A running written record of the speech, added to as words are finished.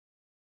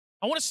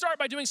I want to start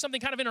by doing something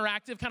kind of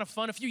interactive, kind of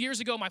fun. A few years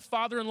ago, my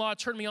father-in-law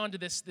turned me on to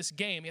this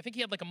game. I think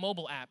he had like a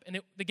mobile app,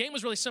 and the game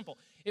was really simple.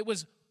 It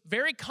was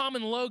very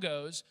common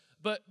logos,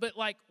 but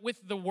like with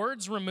the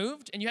words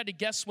removed, and you had to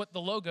guess what the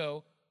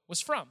logo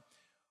was from,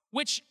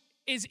 which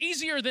is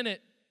easier than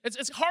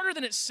it's harder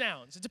than it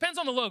sounds. It depends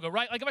on the logo,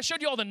 right? Like if I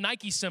showed you all the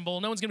Nike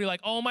symbol, no one's gonna be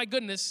like, oh my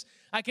goodness,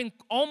 I can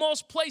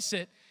almost place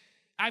it.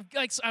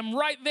 I'm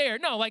right there.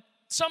 No, like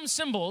some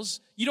symbols,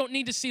 you don't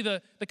need to see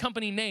the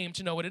company name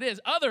to know what it is.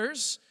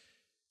 Others,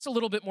 it's a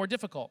little bit more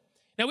difficult.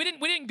 Now, we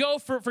didn't go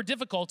for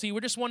difficulty.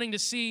 We're just wanting to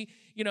see,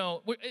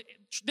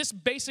 this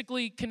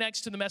basically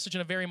connects to the message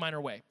in a very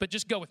minor way, but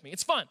just go with me.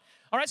 It's fun.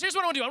 All right, so here's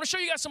what I want to do. I'm going to show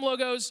you guys some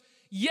logos.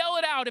 Yell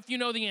it out if you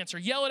know the answer.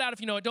 Yell it out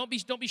if you know it. Don't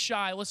be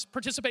shy. Let's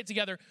participate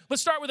together.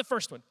 Let's start with the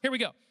first one. Here we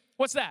go.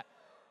 What's that?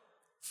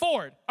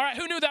 Ford. All right,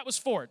 who knew that was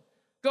Ford?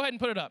 Go ahead and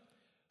put it up.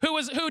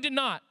 Who did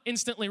not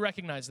instantly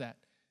recognize that?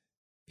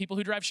 People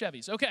who drive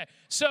Chevys. Okay,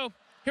 so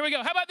here we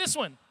go. How about this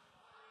one?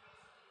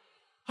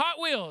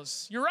 Hot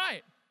Wheels. You're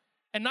right.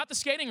 And not the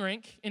skating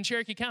rink in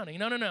Cherokee County.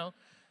 No,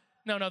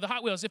 the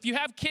Hot Wheels. If you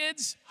have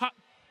kids,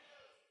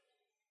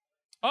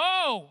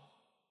 Oh!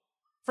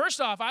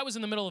 First off, I was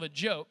in the middle of a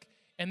joke,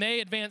 and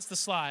they advanced the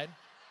slide.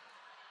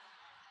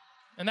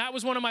 And that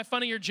was one of my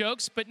funnier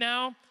jokes, but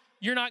now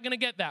you're not going to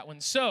get that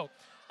one. So,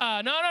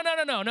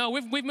 no.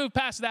 We've moved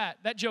past that.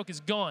 That joke is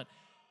gone.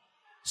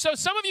 So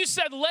some of you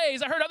said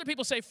Lay's. I heard other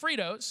people say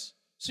Fritos.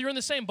 So you're in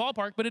the same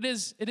ballpark, but it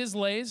is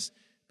Lay's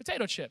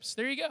potato chips.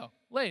 There you go.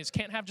 Lay's.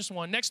 Can't have just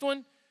one. Next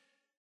one.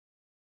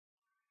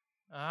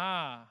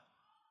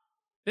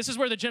 This is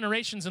where the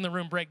generations in the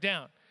room break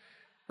down,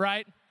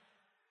 right?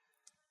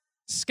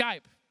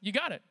 Skype. You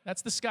got it.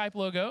 That's the Skype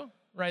logo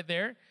right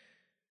there.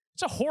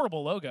 It's a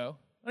horrible logo.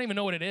 I don't even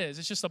know what it is.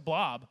 It's just a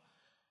blob.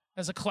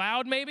 As a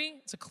cloud,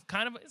 maybe? It's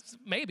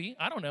maybe.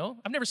 I don't know.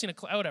 I've never seen a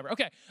cloud. Whatever.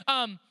 Okay.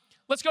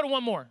 Let's go to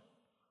one more.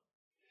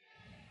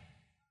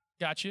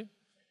 Got you.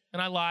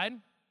 And I lied.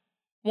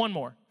 One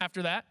more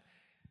after that.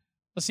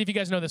 Let's see if you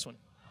guys know this one.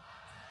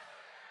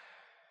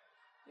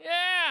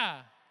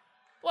 Yeah.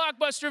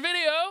 Blockbuster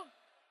Video.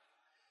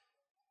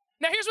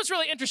 Now, here's what's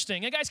really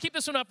interesting. And guys, keep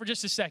this one up for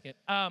just a second.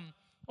 I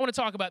want to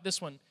talk about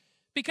this one.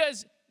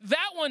 Because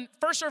that one,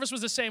 first service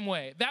was the same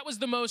way. That was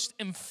the most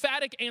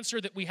emphatic answer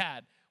that we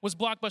had, was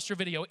Blockbuster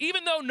Video.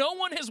 Even though no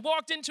one has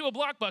walked into a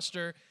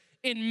Blockbuster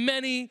in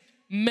many,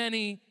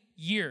 many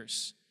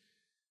years.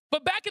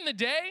 But back in the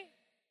day,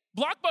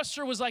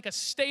 Blockbuster was like a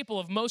staple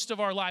of most of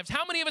our lives.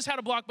 How many of us had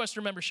a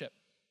Blockbuster membership?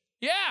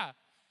 Yeah.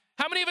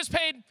 How many of us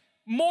paid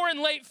more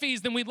in late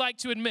fees than we'd like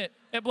to admit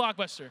at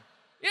Blockbuster?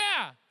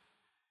 Yeah.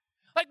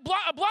 Like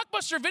a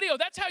Blockbuster Video,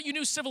 that's how you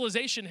knew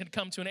civilization had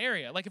come to an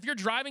area. Like if you're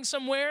driving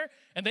somewhere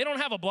and they don't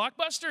have a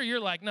Blockbuster, you're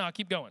like, no,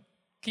 keep going,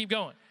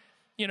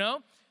 you know?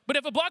 But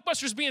if a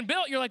Blockbuster's being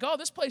built, you're like, oh,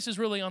 this place is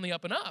really on the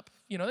up and up.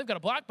 You know, they've got a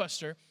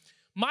Blockbuster.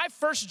 My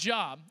first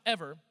job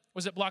ever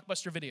was at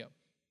Blockbuster Video.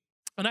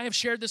 And I have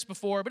shared this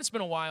before, but it's been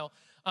a while.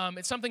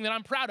 It's something that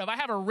I'm proud of. I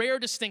have a rare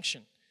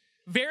distinction.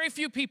 Very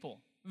few people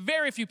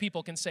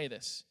can say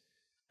this.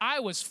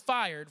 I was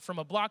fired from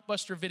a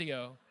Blockbuster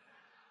Video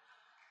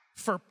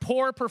for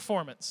poor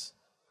performance.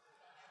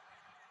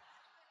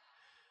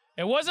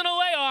 It wasn't a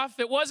layoff.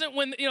 It wasn't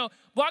when,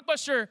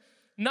 Blockbuster,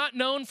 not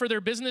known for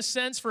their business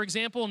sense. For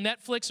example,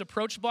 Netflix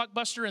approached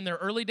Blockbuster in their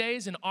early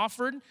days and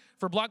offered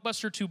for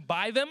Blockbuster to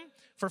buy them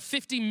for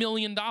 $50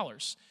 million.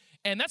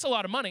 And that's a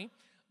lot of money.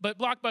 But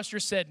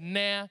Blockbuster said,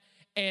 nah.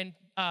 And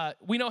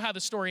we know how the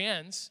story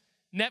ends.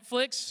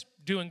 Netflix,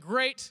 doing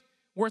great,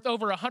 worth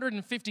over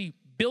 $150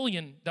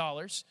 billion.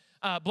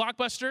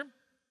 Blockbuster,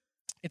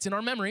 it's in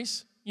our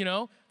memories,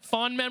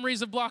 fond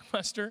memories of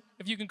Blockbuster,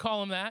 if you can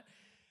call them that.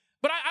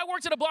 But I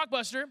worked at a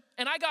Blockbuster,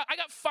 and I got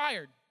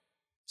fired.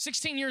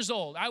 16 years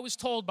old. I was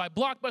told by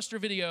Blockbuster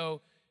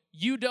Video,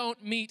 you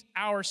don't meet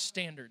our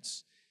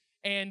standards.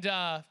 And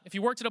if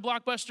you worked at a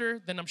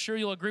Blockbuster, then I'm sure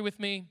you'll agree with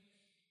me,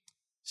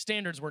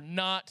 standards were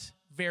not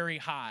very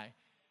high.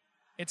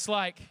 It's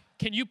like,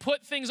 can you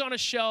put things on a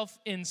shelf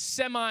in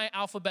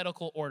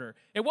semi-alphabetical order?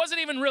 It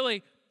wasn't even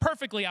really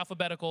perfectly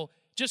alphabetical,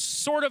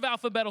 just sort of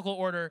alphabetical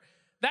order.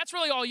 That's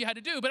really all you had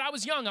to do. But I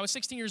was young. I was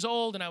 16 years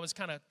old, and I was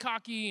kind of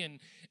cocky, and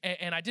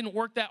I didn't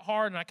work that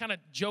hard, and I kind of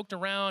joked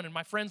around, and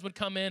my friends would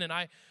come in, and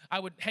I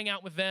would hang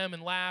out with them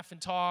and laugh and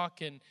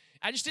talk, and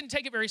I just didn't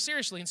take it very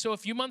seriously. And so a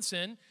few months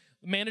in,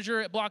 the manager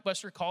at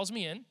Blockbuster calls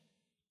me in,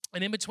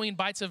 and in between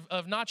bites of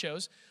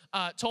nachos,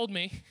 told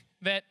me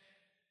that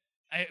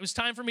it was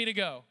time for me to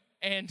go.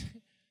 And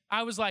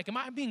I was like, am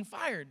I being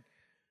fired?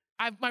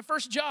 My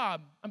first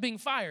job, I'm being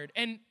fired.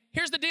 And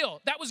here's the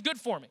deal. That was good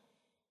for me.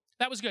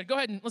 That was good. Go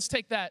ahead and let's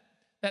take that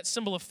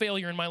symbol of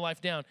failure in my life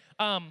down.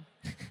 No,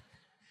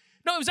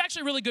 it was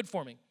actually really good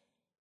for me.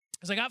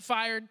 Because I got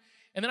fired,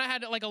 and then I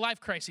had like a life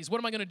crisis. What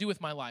am I going to do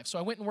with my life? So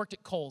I went and worked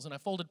at Kohl's, and I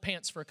folded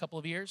pants for a couple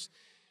of years.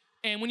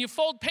 And when you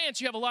fold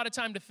pants, you have a lot of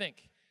time to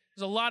think.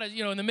 There's a lot of,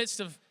 in the midst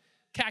of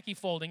khaki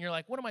folding, you're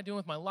like, what am I doing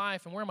with my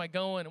life, and where am I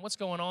going, and what's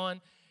going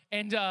on?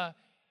 And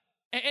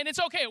it's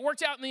okay. It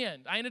worked out in the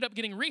end. I ended up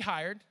getting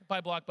rehired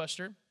by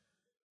Blockbuster.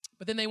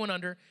 But then they went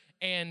under,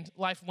 and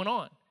life went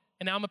on.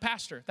 And now I'm a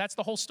pastor. That's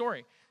the whole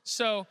story.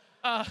 So,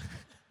 but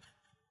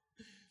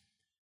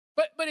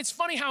it's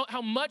funny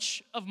how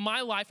much of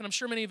my life, and I'm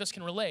sure many of us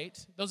can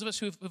relate, those of us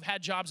who've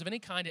had jobs of any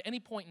kind at any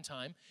point in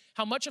time,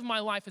 how much of my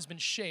life has been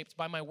shaped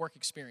by my work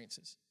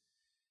experiences.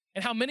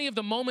 And how many of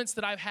the moments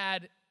that I've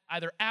had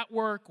either at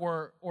work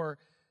or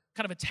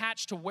kind of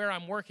attached to where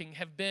I'm working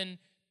have been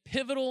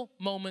pivotal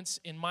moments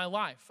in my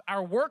life.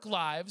 Our work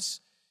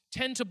lives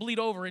tend to bleed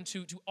over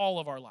into all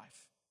of our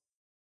life.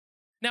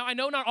 Now, I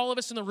know not all of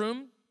us in the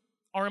room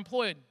are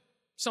employed.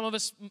 Some of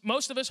us,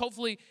 most of us,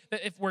 hopefully,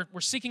 that if we're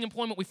seeking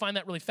employment, we find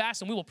that really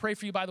fast, and we will pray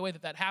for you, by the way,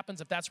 that happens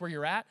if that's where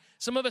you're at.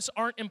 Some of us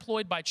aren't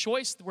employed by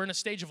choice. We're in a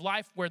stage of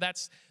life where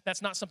that's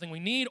not something we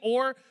need,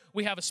 or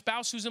we have a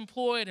spouse who's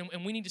employed,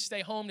 and we need to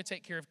stay home to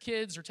take care of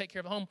kids or take care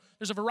of the home.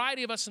 There's a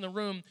variety of us in the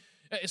room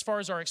as far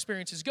as our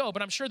experiences go,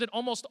 but I'm sure that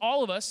almost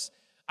all of us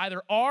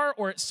either are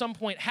or at some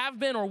point have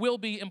been or will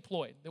be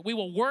employed, that we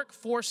will work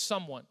for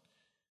someone.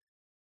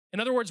 In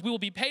other words, we will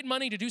be paid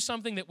money to do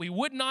something that we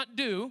would not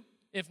do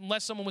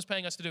unless someone was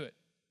paying us to do it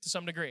to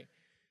some degree.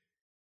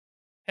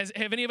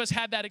 Have any of us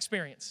had that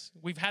experience?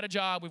 We've had a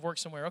job, we've worked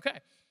somewhere. Okay,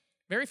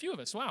 very few of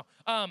us, wow.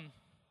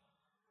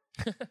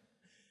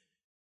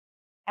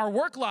 Our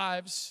work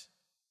lives,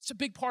 it's a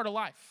big part of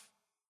life.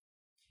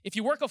 If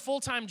you work a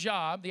full-time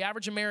job, the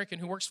average American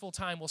who works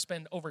full-time will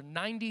spend over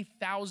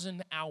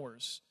 90,000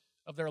 hours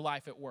of their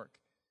life at work.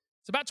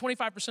 It's about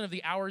 25% of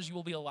the hours you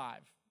will be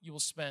alive you will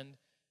spend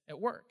at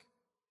work.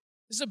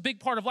 This is a big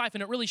part of life,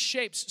 and it really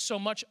shapes so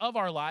much of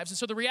our lives. And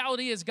so the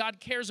reality is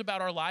God cares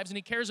about our lives, and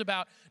he cares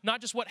about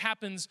not just what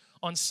happens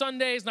on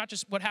Sundays, not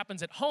just what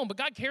happens at home, but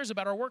God cares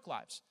about our work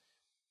lives.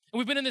 And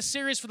we've been in this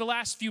series for the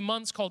last few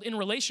months called In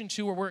Relation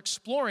To, where we're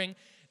exploring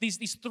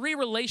these three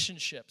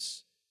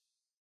relationships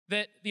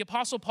that the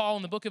Apostle Paul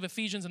in the book of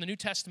Ephesians in the New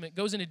Testament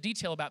goes into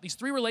detail about. These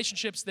three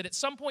relationships that at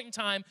some point in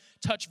time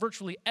touch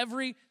virtually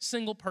every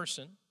single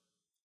person.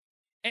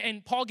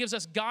 And Paul gives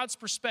us God's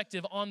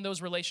perspective on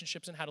those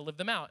relationships and how to live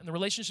them out. And the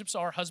relationships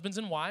are husbands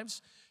and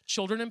wives,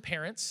 children and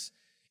parents,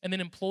 and then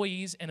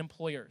employees and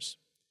employers.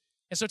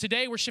 And so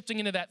today we're shifting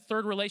into that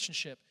third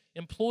relationship,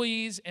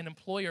 employees and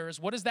employers.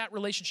 What does that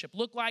relationship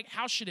look like?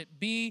 How should it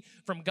be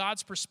from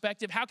God's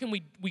perspective? How can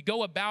we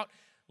go about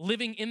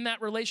living in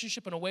that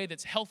relationship in a way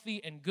that's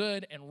healthy and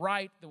good and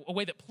right, a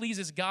way that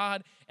pleases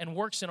God and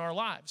works in our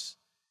lives?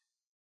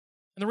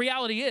 And the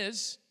reality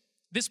is,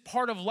 this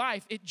part of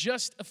life, it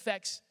just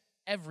affects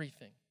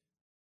everything.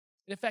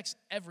 It affects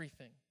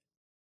everything.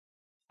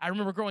 I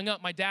remember growing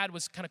up, my dad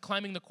was kind of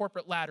climbing the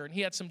corporate ladder, and he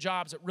had some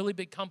jobs at really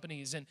big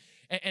companies.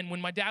 And when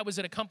my dad was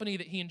at a company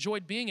that he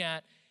enjoyed being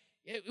at,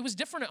 it was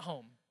different at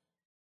home.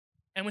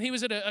 And when he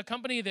was at a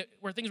company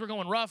where things were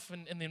going rough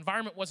and the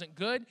environment wasn't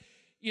good,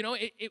 you know,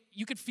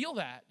 you could feel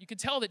that. You could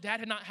tell that dad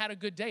had not had a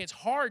good day. It's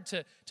hard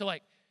to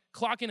like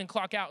clock in and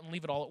clock out and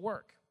leave it all at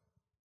work.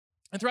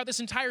 And throughout this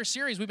entire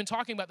series, we've been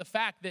talking about the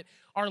fact that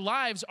our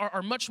lives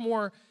are much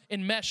more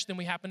enmeshed than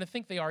we happen to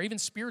think they are, even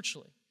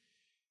spiritually.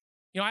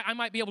 You know, I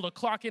might be able to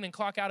clock in and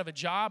clock out of a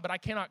job, but I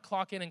cannot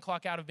clock in and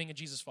clock out of being a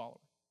Jesus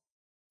follower.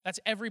 That's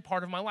every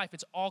part of my life.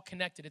 It's all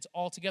connected. It's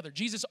all together.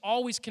 Jesus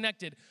always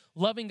connected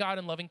loving God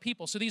and loving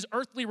people. So these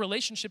earthly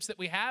relationships that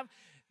we have,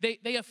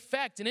 they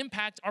affect and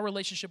impact our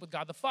relationship with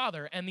God the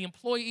Father. And the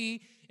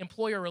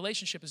employee-employer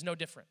relationship is no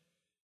different.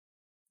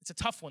 It's a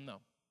tough one,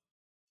 though.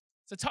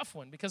 It's a tough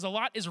one because a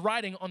lot is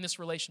riding on this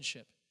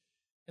relationship.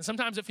 And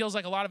sometimes it feels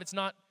like a lot of it's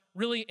not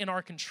really in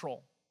our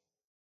control.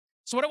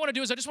 So what I want to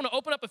do is I just want to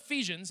open up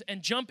Ephesians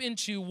and jump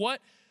into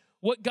what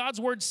God's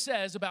word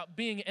says about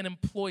being an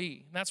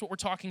employee. And that's what we're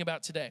talking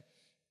about today.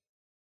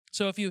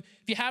 So if you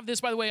have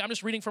this, by the way, I'm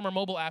just reading from our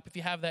mobile app. If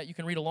you have that, you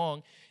can read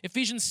along.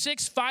 Ephesians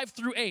 6,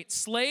 5-8.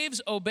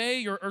 Slaves, obey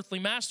your earthly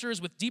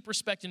masters with deep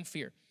respect and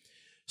fear.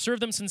 Serve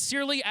them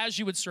sincerely as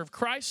you would serve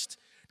Christ.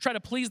 Try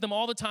to please them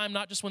all the time,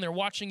 not just when they're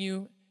watching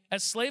you.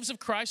 As slaves of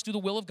Christ, do the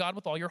will of God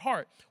with all your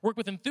heart. Work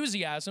with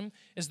enthusiasm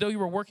as though you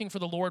were working for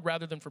the Lord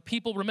rather than for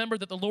people. Remember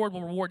that the Lord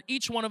will reward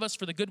each one of us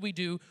for the good we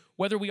do,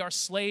 whether we are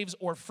slaves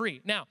or free.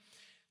 Now,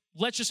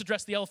 let's just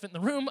address the elephant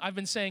in the room. I've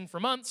been saying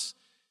for months,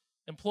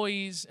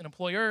 employees and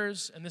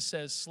employers, and this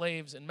says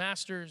slaves and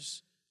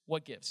masters.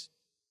 What gives?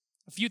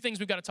 A few things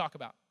we've got to talk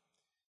about.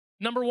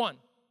 Number one,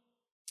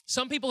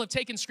 some people have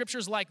taken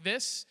scriptures like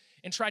this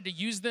and tried to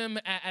use them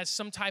as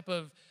some type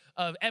of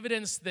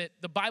evidence that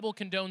the Bible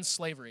condones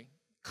slavery.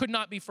 Could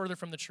not be further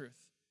from the truth.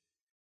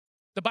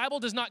 The Bible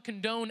does not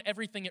condone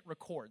everything it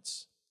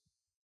records.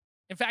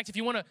 In fact, if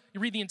you want to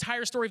read the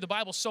entire story of the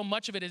Bible, so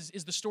much of it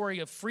is the story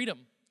of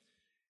freedom.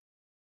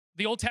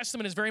 The Old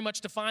Testament is very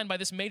much defined by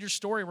this major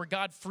story where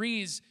God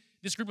frees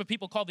this group of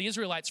people called the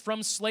Israelites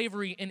from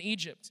slavery in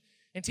Egypt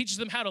and teaches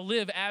them how to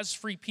live as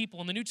free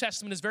people. And the New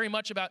Testament is very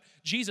much about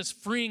Jesus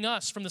freeing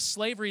us from the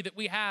slavery that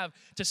we have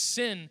to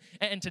sin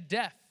and to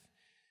death.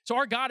 So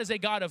our God is a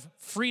God of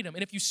freedom.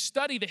 And if you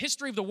study the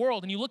history of the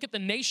world and you look at the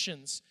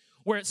nations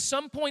where at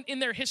some point in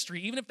their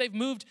history, even if they've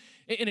moved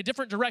in a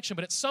different direction,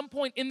 but at some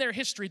point in their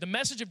history, the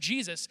message of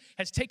Jesus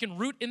has taken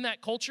root in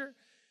that culture,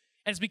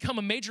 and has become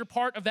a major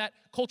part of that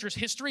culture's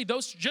history.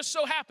 Those just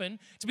so happen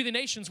to be the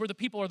nations where the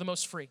people are the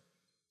most free.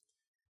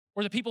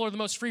 Where the people are the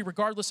most free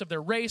regardless of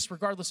their race,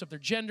 regardless of their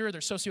gender,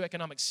 their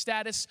socioeconomic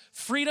status.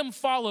 Freedom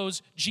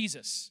follows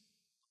Jesus,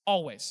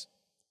 always.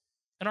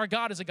 And our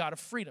God is a God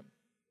of freedom.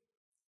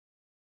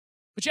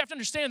 But you have to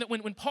understand that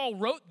when Paul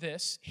wrote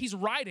this, he's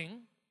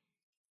writing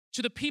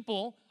to the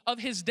people of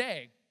his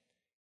day.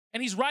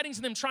 And he's writing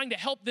to them trying to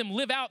help them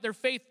live out their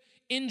faith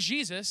in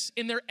Jesus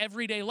in their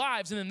everyday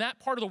lives. And in that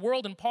part of the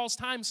world, in Paul's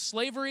time,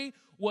 slavery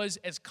was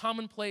as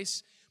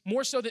commonplace,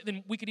 more so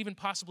than we could even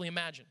possibly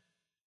imagine.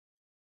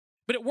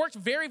 But it worked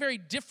very, very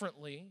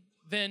differently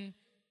than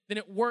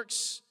it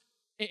works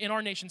in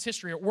our nation's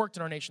history, or it worked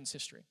in our nation's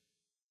history.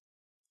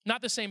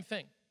 Not the same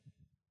thing.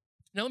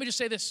 Now, let me just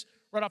say this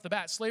right off the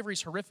bat. Slavery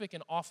is horrific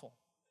and awful.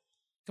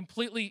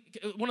 Completely,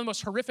 one of the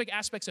most horrific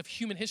aspects of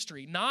human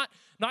history. Not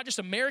just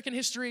American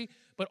history,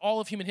 but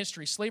all of human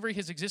history. Slavery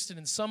has existed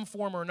in some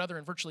form or another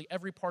in virtually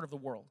every part of the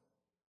world.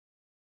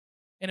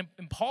 And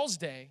in Paul's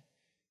day,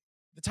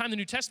 the time the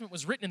New Testament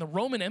was written, in the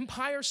Roman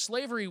Empire,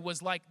 slavery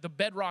was like the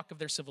bedrock of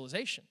their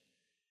civilization.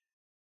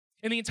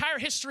 In the entire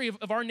history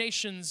of our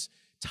nation's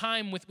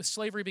time with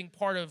slavery being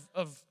part of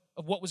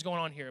what was going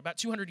on here, about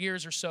 200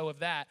 years or so of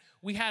that,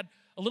 we had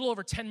a little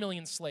over 10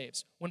 million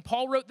slaves. When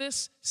Paul wrote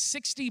this,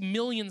 60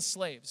 million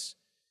slaves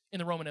in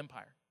the Roman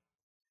Empire.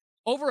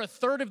 Over a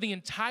third of the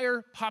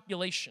entire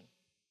population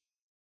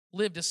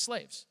lived as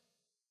slaves.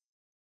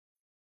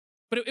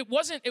 But it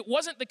wasn't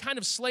the kind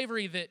of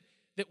slavery that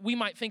we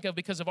might think of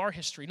because of our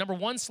history. Number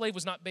one, slavery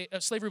was not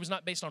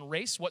based on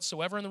race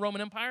whatsoever in the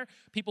Roman Empire.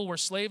 People were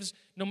slaves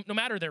no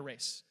matter their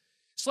race.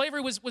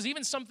 Slavery was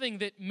even something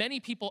that many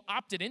people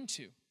opted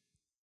into,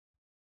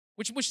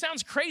 which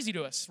sounds crazy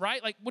to us,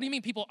 right? Like, what do you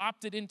mean people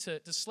opted into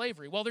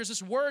slavery? Well, there's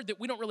this word that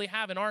we don't really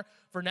have in our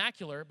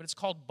vernacular, but it's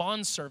called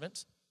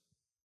bondservant.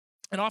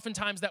 And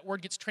oftentimes that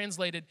word gets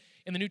translated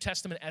in the New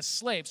Testament as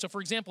slave. So,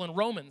 for example, in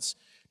Romans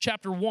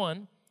chapter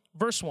 1,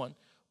 verse 1,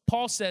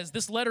 Paul says,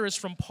 this letter is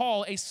from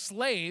Paul, a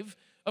slave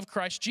of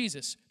Christ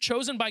Jesus,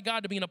 chosen by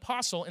God to be an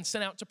apostle and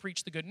sent out to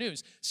preach the good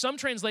news. Some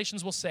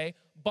translations will say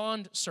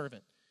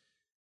bondservant.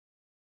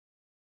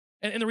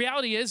 And the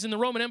reality is, in the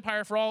Roman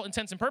Empire, for all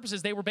intents and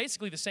purposes, they were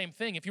basically the same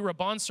thing. If you were a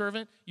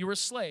bondservant, you were a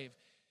slave.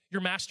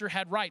 Your master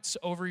had rights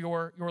over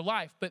your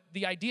life. But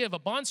the idea of a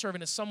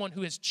bondservant is someone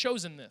who has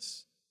chosen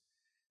this,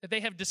 that they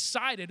have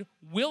decided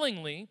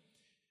willingly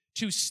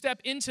to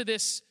step into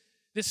this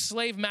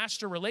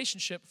slave-master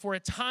relationship for a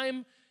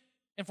time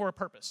and for a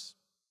purpose.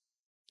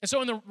 And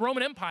so in the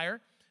Roman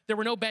Empire, there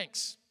were no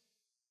banks.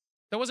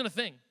 That wasn't a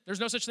thing. There's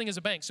no such thing as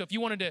a bank. So if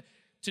you wanted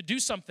to do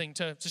something,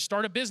 to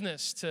start a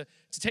business, to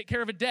take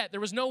care of a debt, there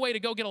was no way to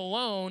go get a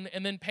loan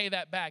and then pay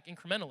that back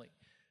incrementally.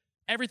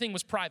 Everything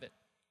was private.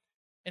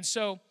 And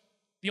so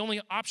the only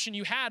option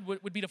you had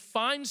would be to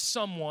find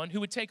someone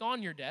who would take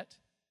on your debt,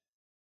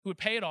 who would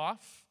pay it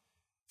off,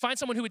 find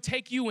someone who would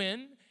take you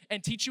in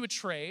and teach you a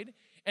trade,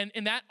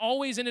 and that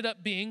always ended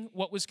up being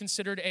what was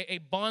considered a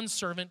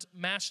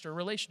bondservant-master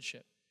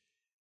relationship.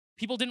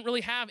 People didn't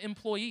really have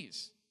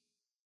employees.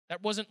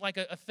 That wasn't like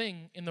a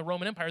thing in the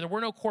Roman Empire. There were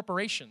no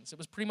corporations. It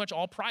was pretty much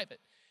all private.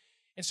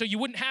 And so you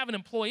wouldn't have an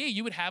employee.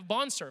 You would have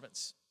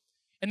bondservants.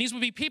 And these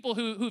would be people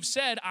who've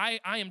said, I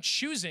am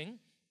choosing,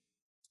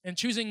 and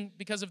choosing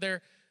because of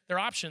their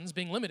options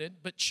being limited,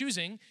 but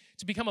choosing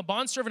to become a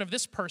bondservant of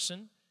this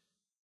person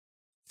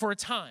for a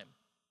time.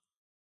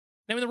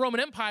 Now, in the Roman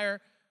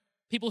Empire,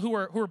 people who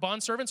were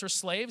bondservants or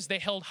slaves, they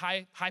held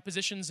high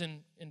positions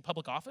in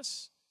public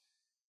office.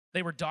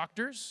 They were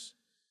doctors.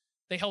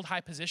 They held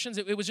high positions.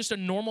 It was just a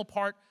normal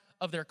part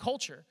of their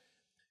culture.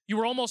 You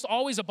were almost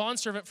always a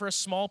bondservant for a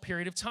small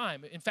period of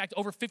time. In fact,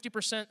 over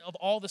 50% of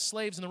all the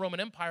slaves in the Roman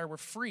Empire were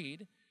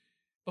freed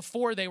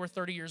before they were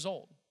 30 years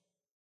old.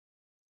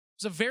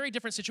 It's a very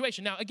different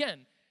situation. Now,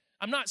 again,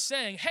 I'm not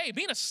saying, hey,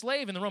 being a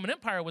slave in the Roman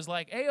Empire was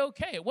like,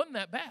 A-okay, it wasn't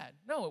that bad.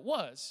 No, it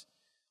was.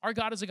 Our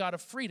God is a God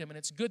of freedom, and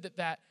it's good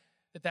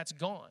that's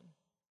gone.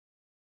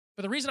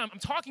 But the reason I'm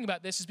talking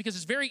about this is because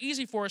it's very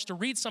easy for us to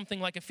read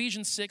something like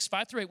Ephesians 6,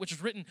 5-8, which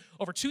was written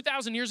over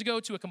 2,000 years ago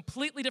to a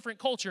completely different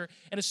culture,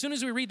 and as soon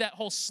as we read that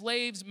whole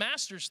slaves,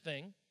 masters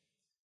thing,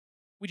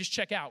 we just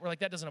check out. We're like,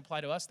 that doesn't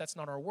apply to us. That's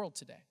not our world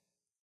today.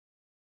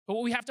 But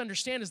what we have to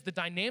understand is the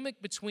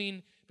dynamic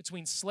between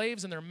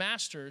slaves and their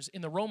masters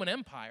in the Roman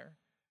Empire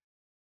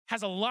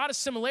has a lot of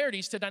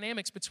similarities to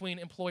dynamics between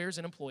employers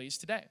and employees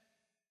today.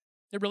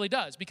 It really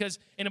does, because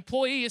an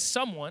employee is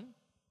someone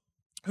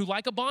who,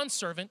 like a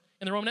bondservant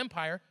in the Roman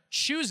Empire,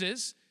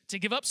 chooses to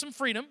give up some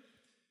freedom.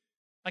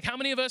 Like, how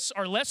many of us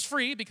are less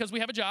free because we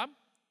have a job,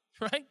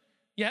 right?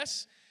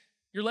 Yes.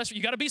 You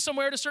got to be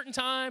somewhere at a certain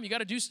time. You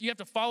have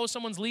to follow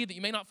someone's lead that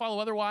you may not follow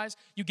otherwise.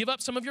 You give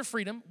up some of your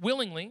freedom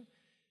willingly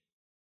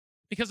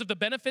because of the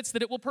benefits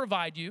that it will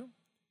provide you.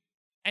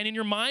 And in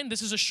your mind,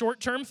 this is a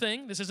short-term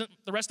thing. This isn't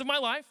the rest of my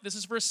life. This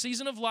is for a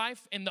season of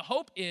life. And the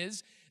hope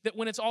is that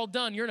when it's all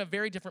done, you're in a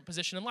very different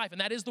position in life. And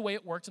that is the way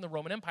it worked in the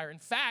Roman Empire. In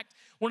fact,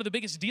 one of the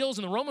biggest deals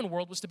in the Roman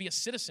world was to be a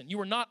citizen. You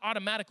were not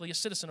automatically a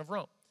citizen of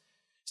Rome.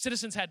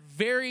 Citizens had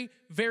very,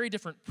 very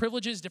different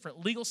privileges,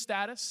 different legal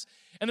status,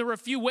 and there were a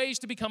few ways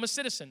to become a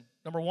citizen.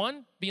 Number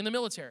one, be in the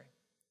military,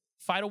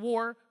 fight a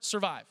war,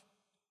 survive.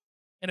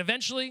 And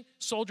eventually,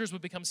 soldiers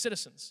would become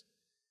citizens.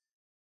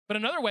 But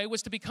another way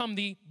was to become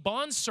the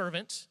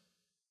bondservant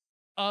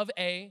of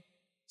a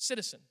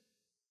citizen.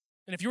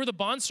 And if you were the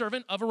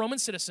bondservant of a Roman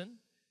citizen,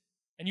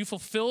 and you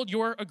fulfilled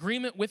your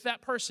agreement with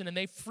that person, and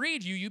they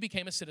freed you, you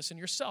became a citizen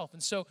yourself.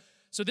 And so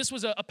this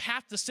was a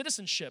path to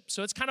citizenship.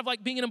 So it's kind of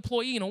like being an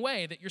employee in a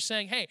way that you're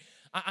saying, hey,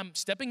 I'm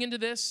stepping into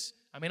this.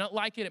 I may not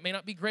like it. It may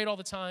not be great all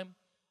the time.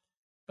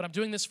 But I'm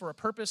doing this for a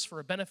purpose, for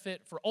a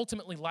benefit, for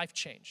ultimately life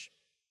change.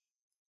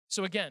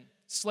 So again,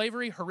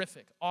 slavery,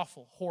 horrific,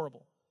 awful,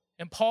 horrible.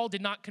 And Paul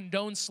did not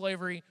condone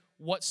slavery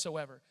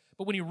whatsoever.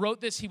 But when he wrote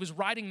this, he was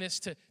writing this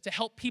to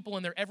help people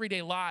in their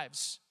everyday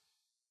lives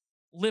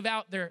live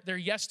out their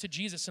yes to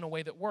Jesus in a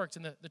way that worked.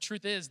 And the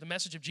truth is, the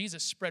message of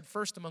Jesus spread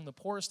first among the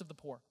poorest of the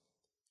poor.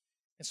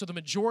 And so the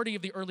majority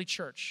of the early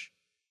church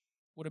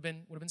would have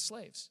been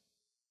slaves.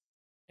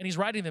 And he's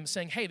writing them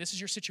saying, hey, this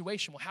is your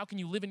situation. Well, how can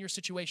you live in your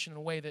situation in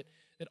a way that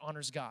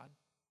honors God?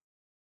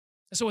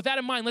 And so with that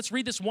in mind, let's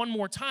read this one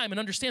more time and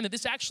understand that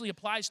this actually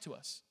applies to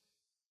us.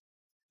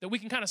 That we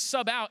can kind of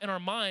sub out in our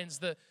minds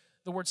the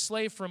word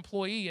slave for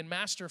employee and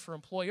master for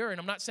employer. And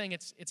I'm not saying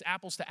it's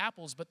apples to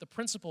apples, but the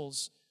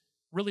principles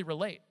really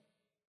relate.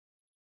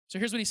 So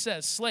here's what he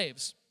says.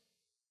 Slaves,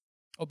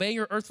 obey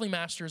your earthly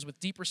masters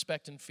with deep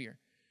respect and fear.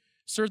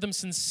 Serve them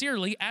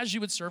sincerely as you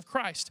would serve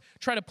Christ.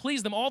 Try to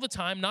please them all the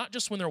time, not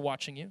just when they're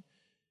watching you.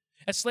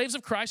 As slaves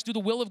of Christ, do the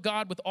will of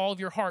God with all of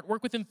your heart.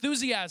 Work with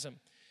enthusiasm,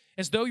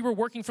 as though you were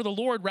working for the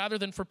Lord rather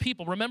than for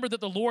people. Remember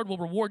that the Lord will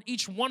reward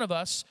each one of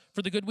us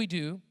for the good we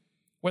do,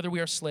 whether we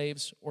are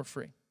slaves or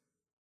free.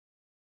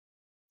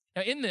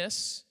 Now, in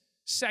this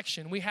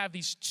section, we have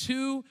these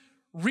two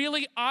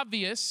really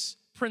obvious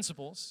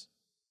principles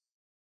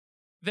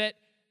that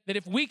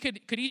if we could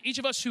each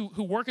of us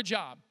who work a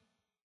job,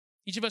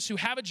 each of us who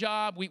have a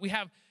job, we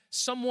have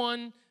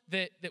someone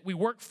that we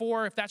work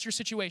for, if that's your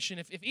situation,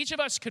 if each of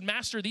us could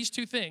master these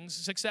two things,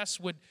 success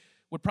would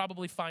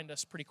probably find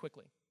us pretty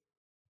quickly.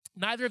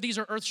 Neither of these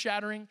are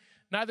earth-shattering.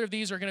 Neither of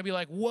these are going to be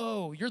like,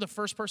 whoa, you're the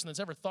first person that's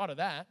ever thought of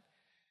that.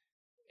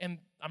 And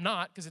I'm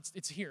not, because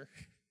it's here.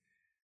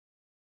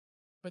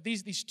 But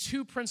these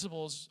two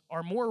principles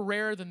are more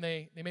rare than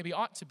they maybe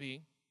ought to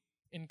be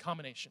in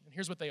combination. And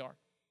here's what they are.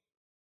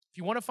 If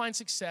you want to find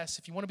success,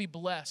 if you want to be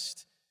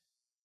blessed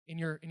in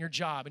your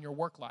job, in your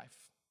work life,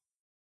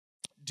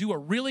 do a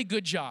really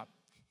good job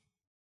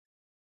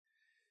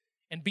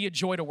and be a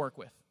joy to work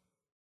with.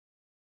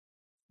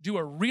 Do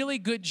a really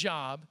good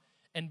job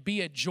and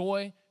be a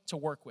joy to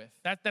work with.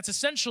 That's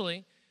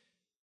essentially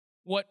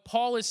what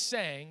Paul is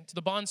saying to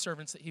the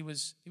bondservants that he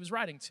was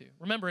writing to.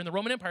 Remember, in the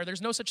Roman Empire,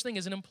 there's no such thing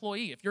as an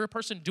employee. If you're a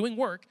person doing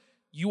work,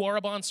 you are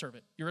a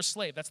bondservant. You're a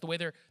slave. That's the way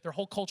their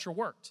whole culture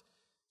worked.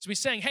 So he's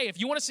saying, hey, if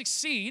you want to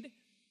succeed,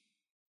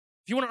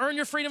 if you want to earn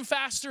your freedom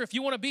faster, if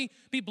you want to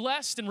be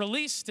blessed and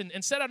released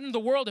and set out into the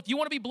world, if you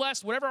want to be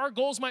blessed, whatever our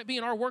goals might be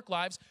in our work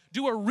lives,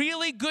 do a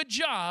really good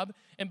job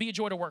and be a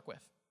joy to work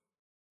with.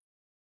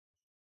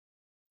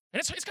 And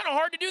it's kind of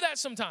hard to do that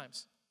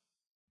sometimes.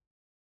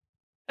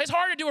 It's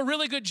hard to do a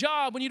really good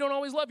job when you don't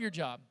always love your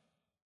job.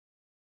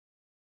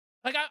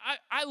 Like,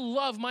 I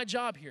love my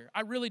job here.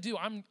 I really do.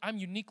 I'm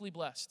uniquely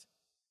blessed.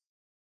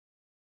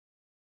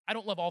 I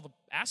don't love all the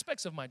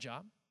aspects of my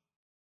job,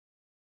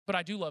 but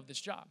I do love this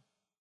job.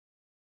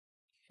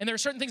 And there are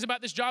certain things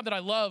about this job that I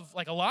love,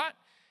 like, a lot,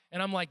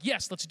 and I'm like,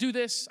 yes, let's do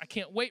this. I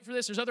can't wait for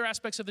this. There's other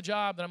aspects of the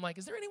job that I'm like,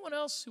 is there anyone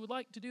else who would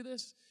like to do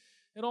this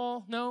at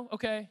all? No?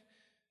 Okay.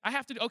 I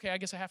have to. Okay, I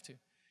guess I have to.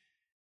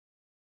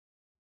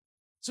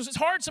 So it's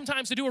hard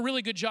sometimes to do a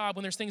really good job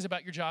when there's things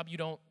about your job you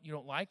don't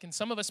like, and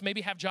some of us maybe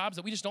have jobs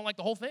that we just don't like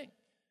the whole thing.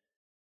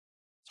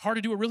 It's hard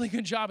to do a really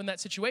good job in that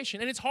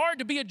situation, and it's hard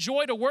to be a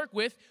joy to work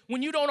with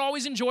when you don't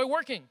always enjoy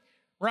working,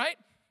 right?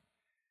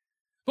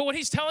 But what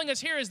he's telling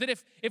us here is that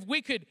if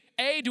we could,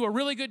 A, do a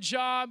really good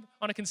job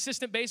on a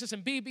consistent basis,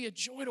 and B, be a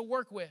joy to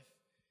work with,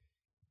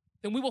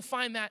 then we will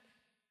find that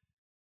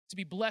to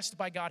be blessed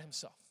by God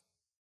himself.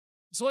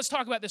 So let's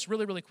talk about this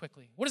really, really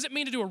quickly. What does it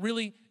mean to do a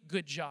really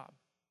good job?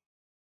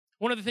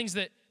 One of the things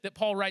that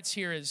Paul writes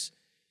here is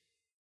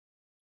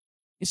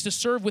to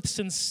serve with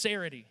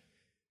sincerity.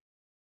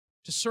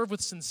 To serve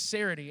with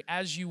sincerity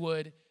as you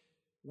would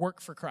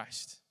work for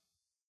Christ.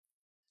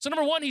 So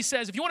number one, he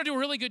says, if you want to do a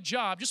really good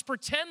job, just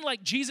pretend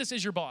like Jesus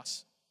is your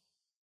boss.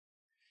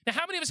 Now,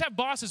 how many of us have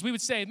bosses we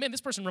would say, man,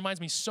 this person reminds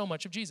me so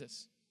much of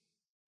Jesus?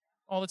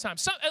 All the time.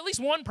 So, at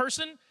least one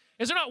person.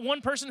 Is there not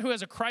one person who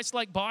has a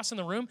Christ-like boss in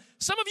the room?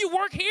 Some of you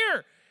work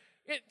here.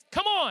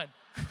 Come on.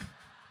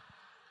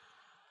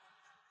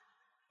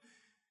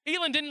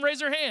 Elin didn't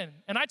raise her hand,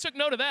 and I took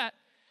note of that.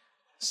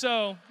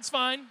 So it's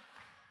fine.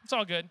 It's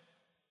all good.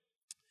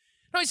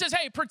 No, he says,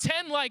 hey,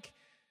 pretend like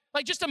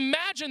just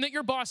imagine that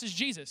your boss is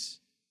Jesus.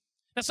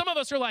 Now, some of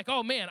us are like,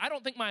 oh, man, I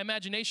don't think my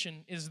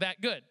imagination is that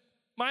good.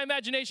 My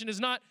imagination is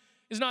not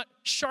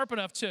sharp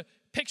enough to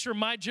picture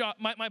my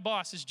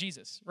boss as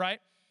Jesus, right?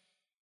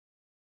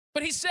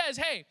 But he says,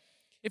 hey,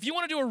 if you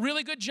want to do a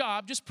really good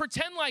job, just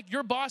pretend like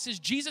your boss is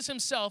Jesus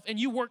himself and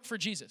you work for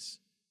Jesus.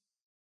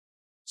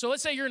 So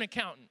let's say you're an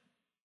accountant.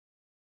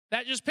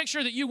 Just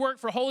picture that you work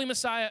for Holy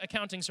Messiah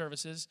Accounting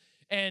Services,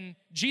 and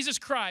Jesus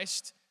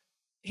Christ,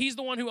 he's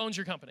the one who owns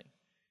your company.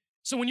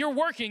 So when you're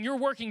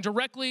working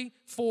directly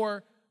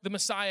for the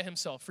Messiah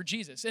himself, for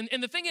Jesus. And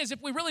the thing is,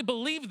 if we really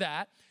believe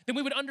that, then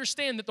we would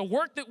understand that the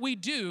work that we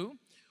do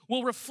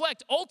will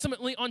reflect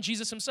ultimately on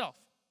Jesus himself.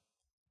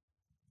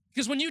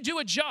 Because when you do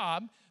a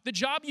job, the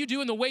job you do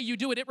and the way you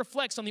do it, it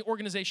reflects on the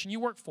organization you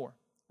work for,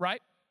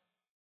 right?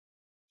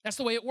 That's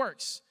the way it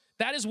works.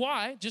 That is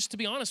why, just to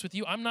be honest with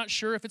you, I'm not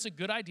sure if it's a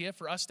good idea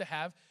for us to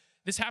have,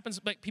 this happens,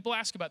 like people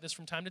ask about this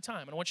from time to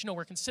time, and I want you to know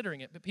we're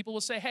considering it, but people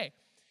will say, hey,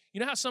 you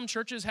know how some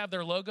churches have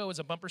their logo as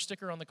a bumper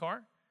sticker on the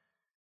car?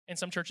 And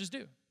some churches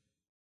do.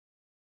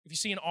 If you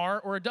see an R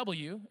or a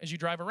W as you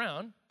drive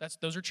around,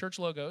 those are church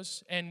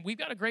logos, and we've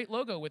got a great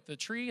logo with the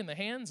tree and the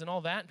hands and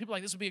all that, and people are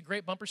like, this would be a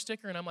great bumper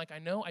sticker, and I'm like, I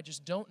know, I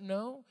just don't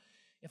know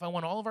if I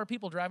want all of our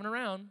people driving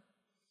around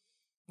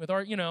with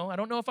our, I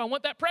don't know if I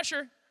want that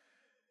pressure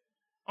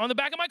on the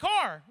back of my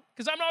car,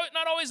 because I'm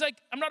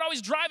not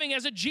always driving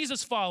as a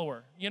Jesus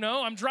follower,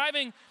 I'm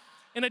driving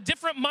in a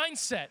different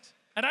mindset,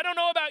 and I don't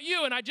know about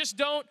you, and I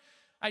don't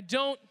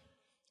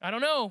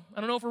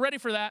know if we're ready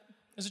for that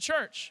as a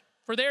church,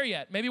 if we're there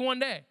yet, maybe one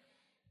day.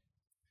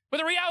 But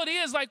the reality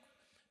is,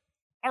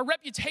 our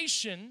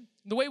reputation,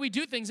 the way we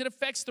do things, it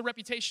affects the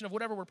reputation of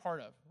whatever we're part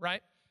of,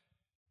 right?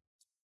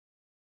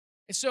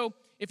 And so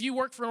if you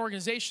work for an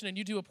organization and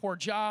you do a poor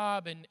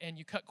job and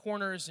you cut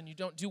corners and you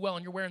don't do well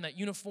and you're wearing that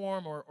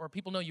uniform or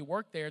people know you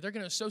work there, they're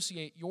going to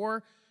associate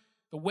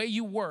the way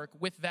you work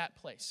with that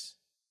place.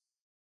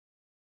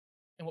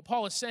 And what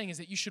Paul is saying is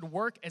that you should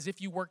work as if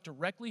you work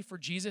directly for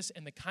Jesus,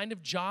 and the kind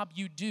of job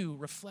you do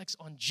reflects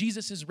on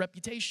Jesus'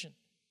 reputation.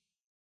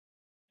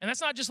 And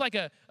that's not just like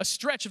a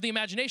stretch of the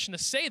imagination to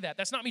say that.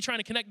 That's not me trying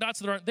to connect dots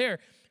that aren't there.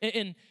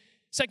 In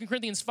 2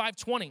 Corinthians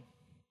 5:20,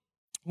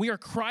 we are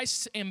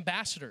Christ's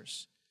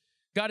ambassadors.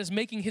 God is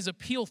making his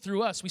appeal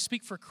through us. We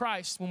speak for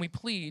Christ when we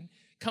plead,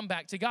 come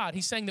back to God.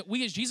 He's saying that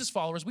we as Jesus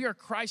followers, we are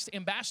Christ's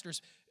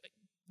ambassadors.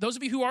 Those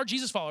of you who are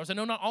Jesus followers, I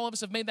know not all of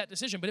us have made that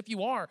decision, but if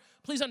you are,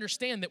 please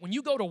understand that when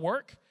you go to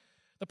work,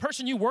 the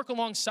person you work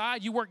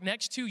alongside, you work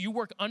next to, you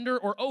work under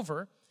or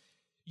over,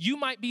 you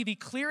might be the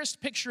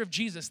clearest picture of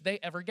Jesus they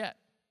ever get.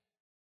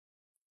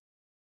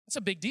 That's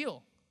a big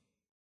deal.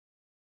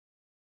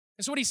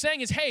 And so what he's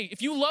saying is, hey,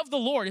 if you love the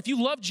Lord, if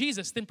you love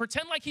Jesus, then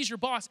pretend like he's your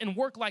boss and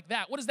work like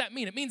that. What does that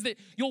mean? It means that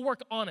you'll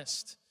work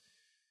honest.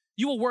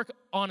 You will work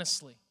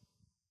honestly.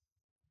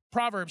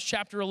 Proverbs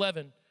chapter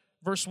 11,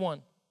 verse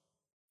 1.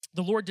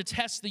 The Lord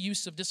detests the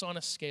use of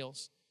dishonest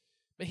scales,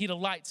 but he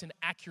delights in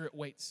accurate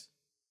weights.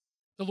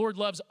 The Lord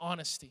loves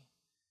honesty.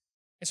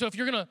 And so if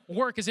you're going to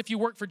work as if you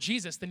work for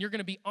Jesus, then you're going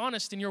to be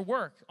honest in your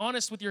work,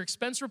 honest with your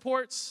expense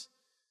reports,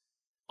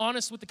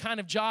 honest with the kind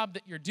of job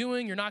that you're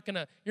doing. You're not going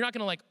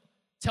to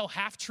tell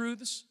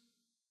half-truths.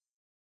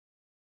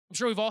 I'm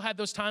sure we've all had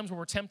those times where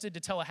we're tempted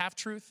to tell a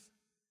half-truth,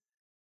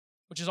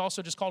 which is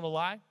also just called a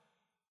lie,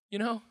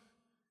 I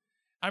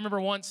remember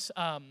once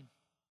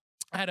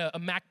I had a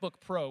MacBook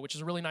Pro, which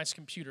is a really nice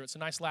computer. It's a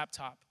nice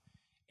laptop.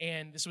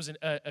 And this was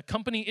a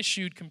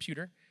company-issued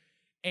computer.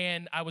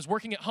 And I was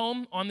working at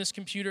home on this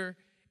computer,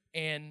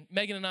 and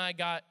Megan and I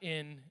got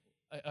in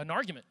an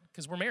argument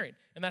because we're married,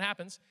 and that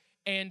happens.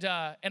 And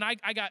I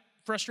got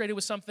frustrated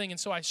with something, and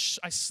so I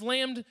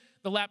slammed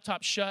the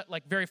laptop shut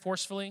very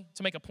forcefully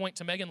to make a point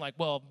to Megan,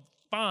 well,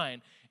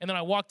 fine. And then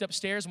I walked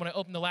upstairs, and when I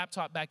opened the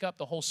laptop back up,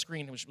 the whole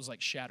screen was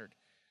shattered.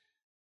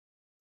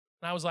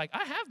 And I was like,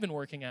 I have been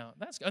working out.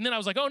 And then I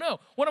was like, oh no,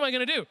 what am I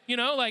gonna do?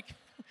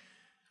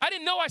 I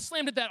didn't know I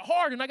slammed it that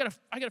hard, and I gotta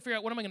figure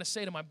out what am I gonna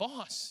say to my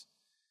boss,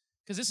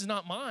 because this is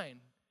not mine,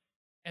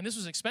 and this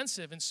was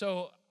expensive. And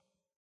so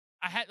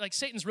I had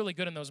Satan's really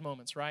good in those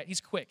moments, right?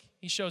 He's quick.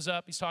 He shows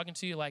up. He's talking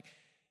to you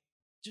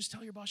just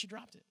tell your boss you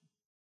dropped it,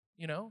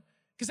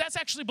 because that's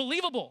actually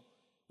believable.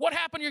 What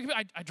happened?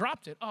 I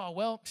dropped it. Oh,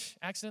 well,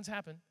 accidents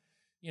happen.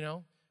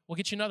 We'll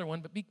get you another one,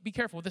 but be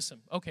careful with this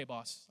one. Okay,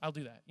 boss, I'll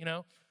do that.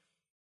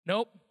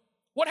 Nope.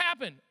 What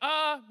happened?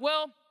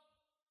 Well,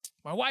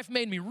 my wife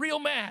made me real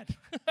mad.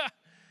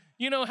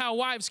 You know how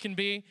wives can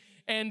be.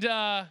 And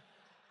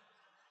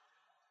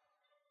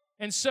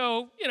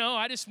so,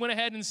 I just went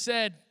ahead and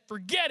said,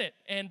 forget it,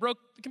 and broke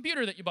the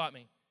computer that you bought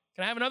me.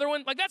 Can I have another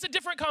one? That's a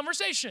different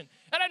conversation.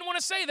 And I didn't want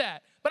to say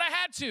that, but I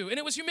had to, and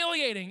it was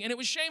humiliating, and it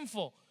was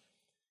shameful.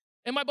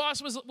 And my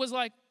boss was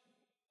like,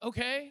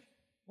 okay,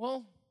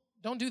 well,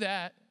 don't do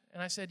that.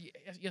 And I said,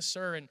 yes,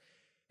 sir. And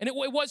it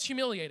was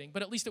humiliating,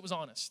 but at least it was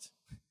honest.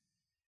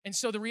 And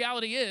so the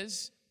reality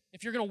is,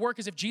 if you're going to work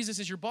as if Jesus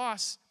is your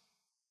boss,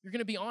 you're going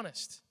to be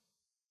honest.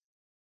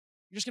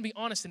 You're just going to be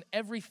honest in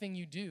everything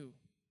you do.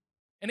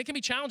 And it can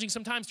be challenging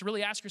sometimes to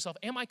really ask yourself,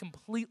 am I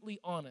completely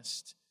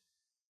honest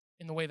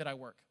in the way that I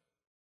work?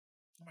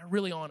 Am I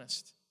really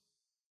honest?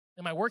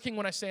 Am I working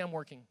when I say I'm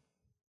working?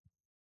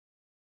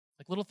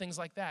 Little things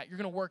like that. You're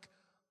going to work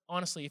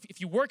honestly. If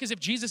you work as if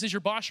Jesus is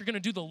your boss, you're going to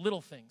do the little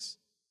things.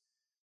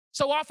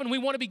 So often we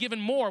want to be given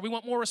more. We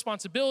want more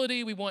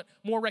responsibility. We want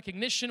more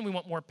recognition. We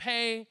want more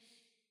pay.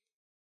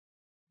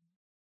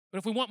 But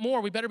if we want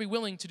more, we better be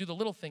willing to do the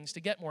little things to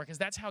get more, because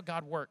that's how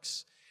God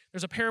works.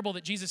 There's a parable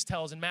that Jesus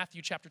tells in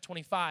Matthew chapter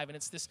 25, and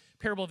it's this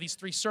parable of these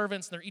three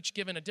servants, and they're each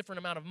given a different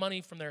amount of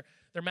money from their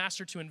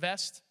master to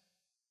invest.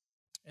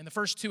 And the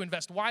first two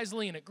invest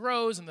wisely, and it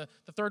grows, and the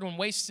third one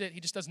wastes it. He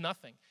just does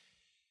nothing.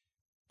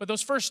 But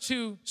those first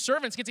two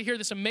servants get to hear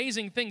this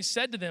amazing thing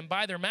said to them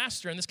by their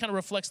master, and this kind of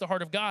reflects the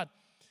heart of God.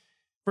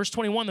 Verse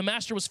 21, the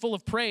master was full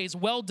of praise.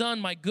 Well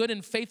done, my good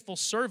and faithful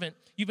servant.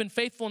 You've been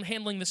faithful in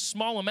handling this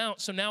small amount,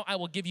 so now I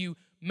will give you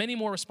many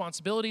more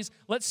responsibilities.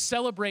 Let's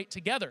celebrate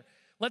together.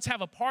 Let's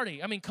have a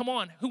party. I mean, come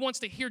on. Who wants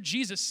to hear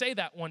Jesus say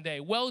that one day?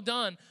 Well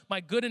done,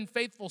 my good and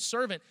faithful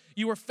servant.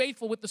 You were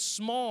faithful with the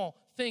small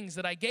things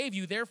that I gave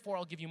you, therefore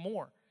I'll give you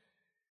more.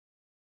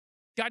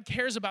 God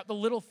cares about the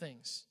little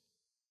things.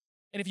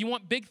 And if you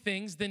want big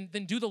things, then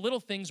do the little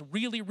things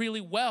really,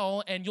 really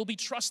well, and you'll be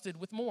trusted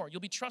with more.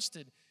 You'll be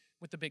trusted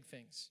with the big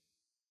things.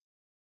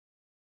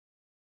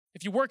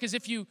 If you work as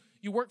if you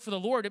work for the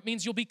Lord, it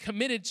means you'll be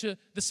committed to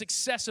the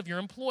success of your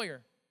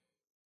employer.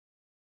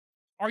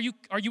 Are you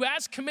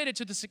as committed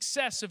to the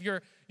success of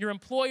your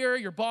employer,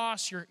 your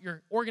boss,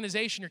 your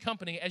organization, your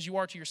company as you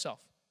are to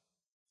yourself?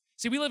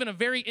 See, we live in a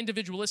very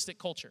individualistic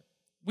culture.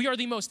 We are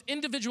the most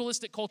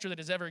individualistic culture that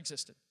has ever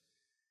existed.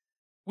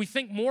 We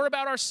think more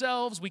about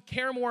ourselves, we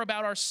care more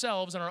about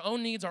ourselves and our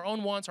own needs, our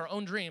own wants, our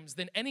own dreams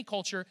than any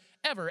culture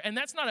ever. And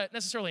that's not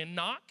necessarily a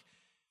knock.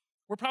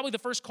 We're probably the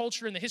first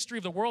culture in the history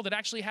of the world that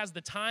actually has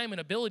the time and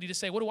ability to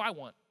say, what do I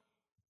want?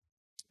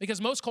 Because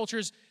most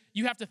cultures,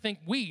 you have to think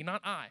we,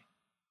 not I.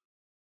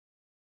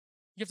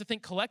 You have to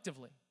think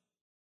collectively.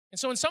 And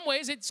so in some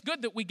ways, it's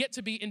good that we get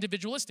to be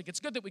individualistic.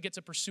 It's good that we get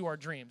to pursue our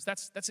dreams.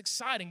 That's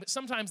exciting, but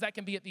sometimes that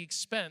can be at the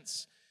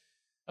expense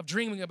of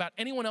dreaming about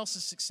anyone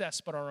else's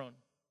success but our own.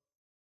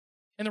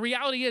 And the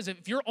reality is,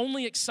 if you're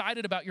only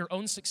excited about your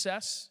own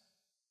success,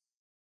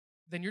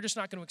 then you're just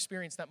not going to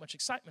experience that much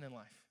excitement in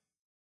life.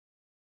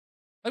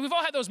 Like, we've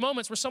all had those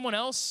moments where someone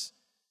else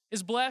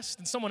is blessed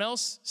and someone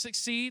else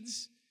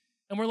succeeds,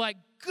 and we're like,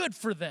 good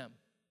for them.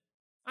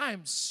 I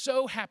am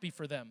so happy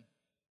for them.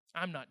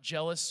 I'm not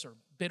jealous or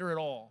bitter at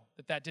all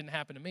that didn't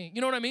happen to me.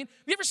 You know what I mean?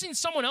 Have you ever seen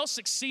someone else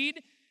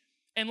succeed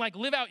and like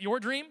live out your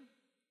dream? Have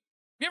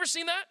you ever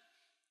seen that?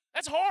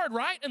 That's hard,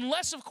 right?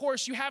 Unless, of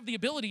course, you have the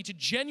ability to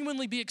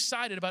genuinely be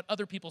excited about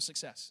other people's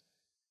success.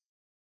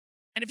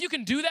 And if you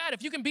can do that,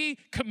 if you can be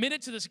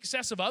committed to the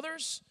success of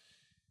others,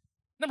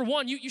 number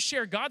one, you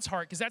share God's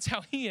heart because that's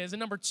how he is. And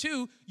number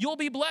two, you'll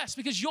be blessed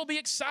because you'll be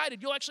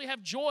excited. You'll actually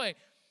have joy.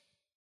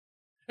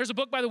 There's a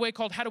book, by the way,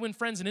 called How to Win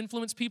Friends and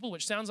Influence People,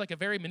 which sounds like a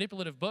very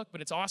manipulative book,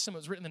 but it's awesome. It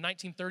was written in the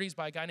 1930s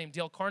by a guy named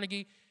Dale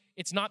Carnegie.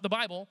 It's not the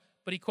Bible,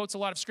 but he quotes a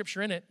lot of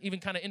scripture in it, even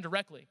kind of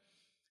indirectly.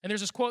 And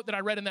there's this quote that I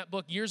read in that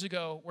book years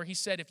ago where he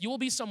said, if you will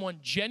be someone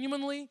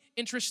genuinely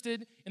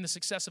interested in the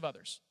success of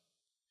others,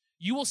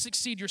 you will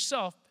succeed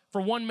yourself for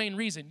one main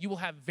reason: you will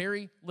have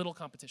very little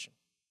competition.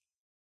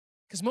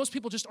 Because most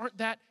people just aren't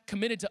that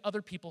committed to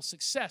other people's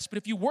success. But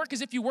if you work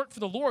as if you work for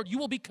the Lord, you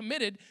will be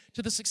committed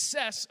to the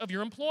success of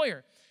your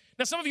employer.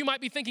 Now, some of you might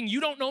be thinking, you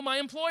don't know my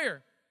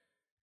employer.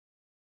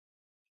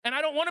 And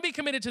I don't want to be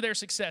committed to their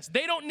success.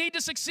 They don't need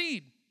to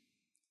succeed.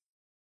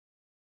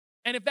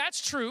 And if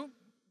that's true,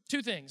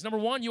 two things. Number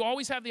one, you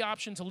always have the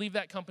option to leave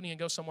that company and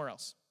go somewhere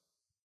else.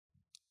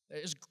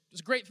 It's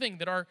a great thing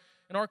that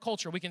in our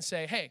culture we can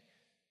say, hey,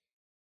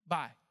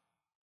 bye.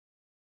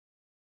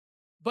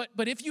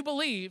 But if you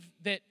believe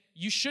that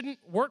you shouldn't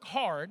work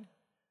hard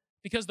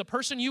because the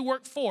person you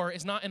work for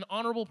is not an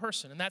honorable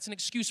person, and that's an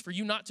excuse for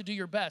you not to do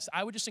your best,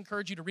 I would just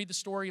encourage you to read the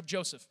story of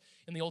Joseph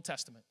in the Old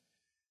Testament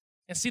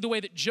and see the way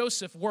that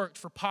Joseph worked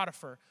for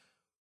Potiphar,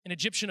 an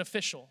Egyptian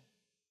official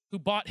who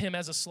bought him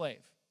as a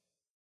slave.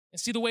 And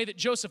see the way that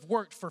Joseph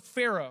worked for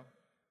Pharaoh,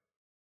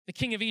 the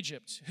king of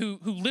Egypt, who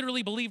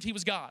literally believed he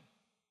was God.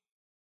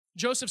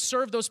 Joseph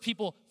served those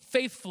people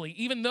faithfully,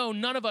 even though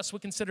none of us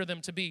would consider them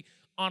to be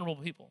honorable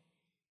people.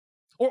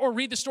 Or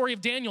read the story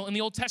of Daniel in the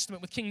Old Testament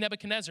with King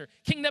Nebuchadnezzar.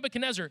 King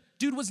Nebuchadnezzar,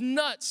 dude was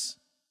nuts.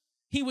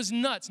 He was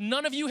nuts.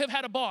 None of you have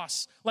had a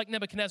boss like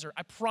Nebuchadnezzar,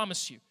 I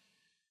promise you.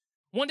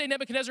 One day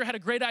Nebuchadnezzar had a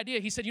great idea.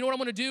 He said, you know what I'm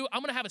going to do?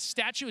 I'm going to have a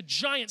statue, a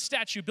giant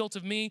statue built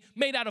of me,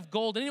 made out of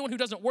gold, and anyone who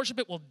doesn't worship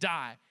it will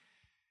die.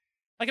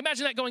 Like,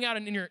 imagine that going out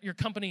in your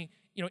company,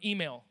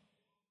 email.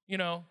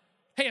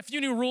 Hey, a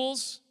few new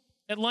rules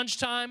at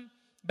lunchtime: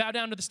 bow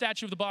down to the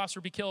statue of the boss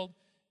or be killed.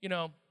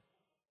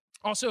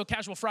 Also,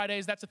 casual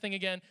Fridays, that's a thing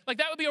again. Like,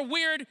 that would be a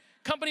weird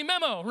company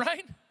memo,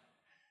 right?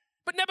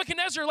 But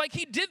Nebuchadnezzar,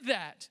 he did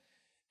that.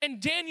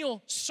 And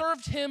Daniel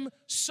served him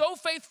so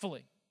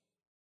faithfully.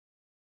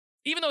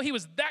 Even though he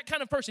was that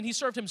kind of person, he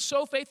served him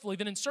so faithfully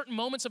that in certain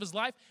moments of his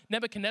life,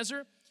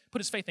 Nebuchadnezzar put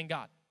his faith in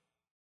God.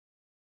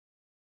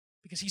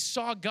 Because he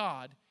saw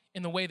God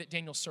in the way that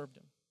Daniel served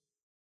him.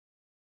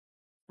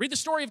 Read the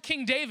story of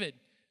King David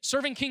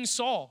serving King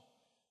Saul.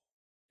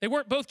 They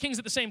weren't both kings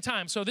at the same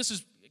time, so this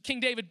is King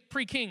David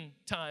pre-king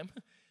time.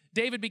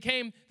 David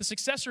became the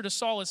successor to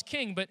Saul as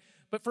king, but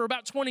but for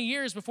about 20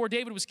 years before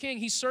David was king,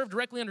 he served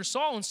directly under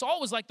Saul, and Saul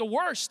was like the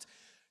worst.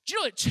 Do you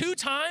know that two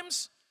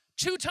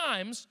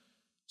times,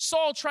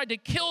 Saul tried to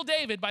kill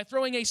David by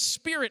throwing a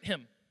spear at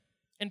him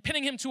and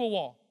pinning him to a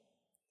wall?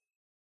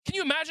 Can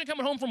you imagine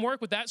coming home from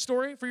work with that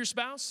story for your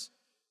spouse?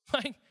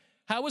 Like,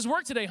 how was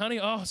work today, honey?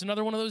 Oh, it's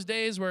another one of those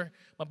days where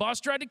my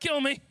boss tried to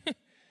kill me.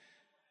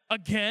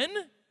 Again?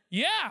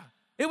 Yeah.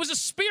 It was a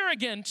spear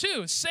again,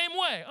 too. Same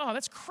way. Oh,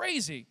 that's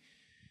crazy.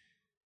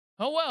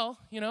 Oh, well,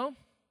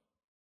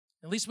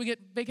 at least we get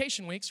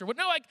vacation weeks or what.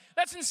 No, like,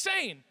 that's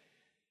insane.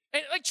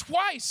 And like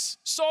twice,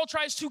 Saul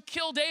tries to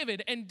kill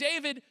David, and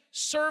David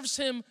serves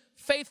him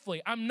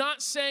faithfully. I'm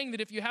not saying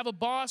that if you have a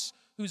boss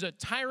who's a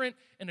tyrant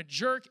and a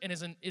jerk and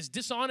is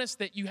dishonest,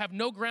 that you have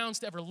no grounds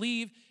to ever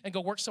leave and go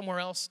work somewhere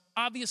else.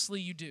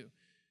 Obviously, you do.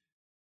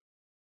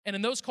 And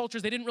in those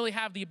cultures, they didn't really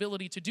have the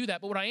ability to do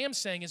that. But what I am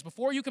saying is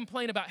before you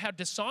complain about how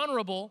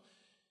dishonorable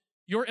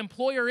your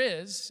employer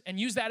is and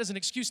use that as an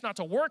excuse not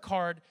to work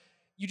hard,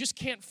 you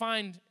can't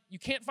find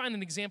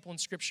an example in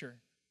Scripture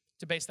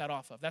to base that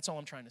off of. That's all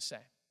I'm trying to say.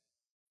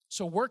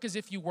 So work as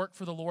if you work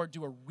for the Lord.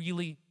 Do a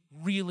really,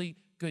 really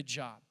good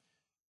job.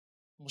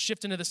 We'll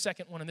shift into the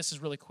second one, and this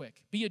is really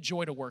quick. Be a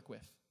joy to work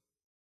with.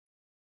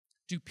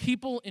 Do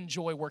people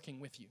enjoy working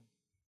with you?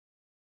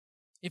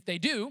 If they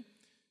do,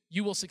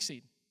 you will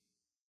succeed.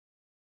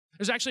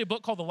 There's actually a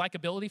book called The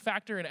Likability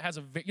Factor, and it has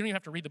you don't even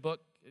have to read the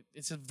book.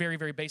 It's a very,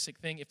 very basic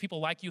thing. If people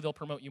like you, they'll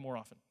promote you more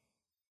often.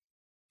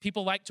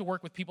 People like to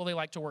work with people they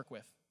like to work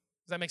with.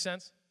 Does that make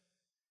sense?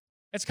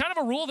 It's kind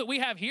of a rule that we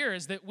have here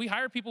is that we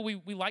hire people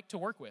we like to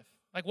work with.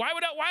 Like, why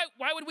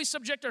would we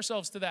subject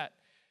ourselves to that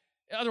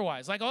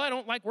otherwise? Like, oh, I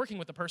don't like working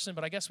with the person,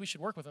 but I guess we should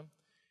work with them.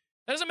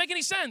 That doesn't make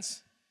any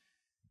sense.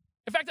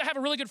 In fact, I have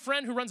a really good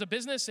friend who runs a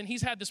business, and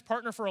he's had this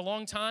partner for a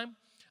long time.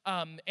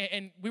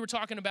 And we were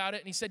talking about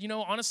it, and he said,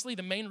 honestly,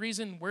 the main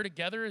reason we're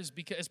together is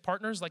because as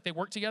partners, like they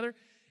work together,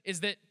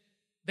 is that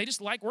they just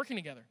like working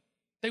together.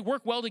 They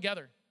work well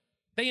together.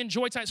 They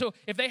enjoy time. So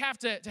if they have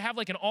to have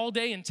like an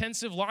all-day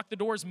intensive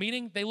lock-the-doors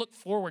meeting, they look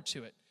forward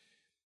to it.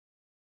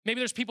 Maybe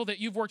there's people that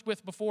you've worked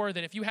with before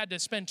that if you had to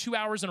spend 2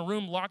 hours in a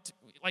room locked,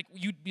 like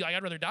you'd be like,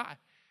 I'd rather die.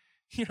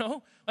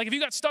 Like if you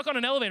got stuck on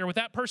an elevator with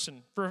that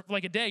person for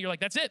like a day, you're like,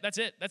 that's it,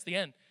 that's the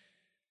end.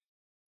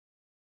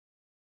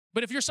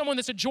 But if you're someone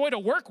that's a joy to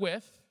work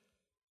with,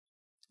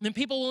 then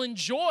people will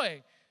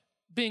enjoy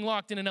being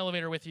locked in an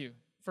elevator with you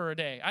for a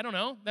day. I don't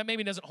know, that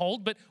maybe doesn't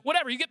hold, but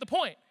whatever, you get the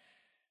point.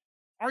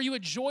 Are you a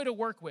joy to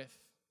work with?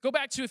 Go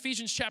back to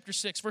Ephesians chapter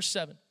 6, verse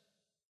 7. It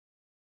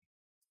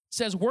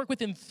says, work with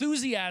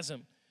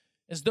enthusiasm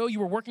as though you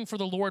were working for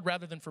the Lord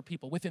rather than for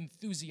people. With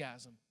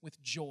enthusiasm,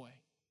 with joy.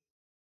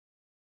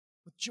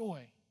 With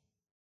joy.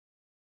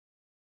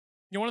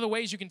 One of the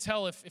ways you can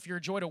tell if you're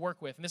a joy to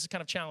work with, and this is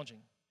kind of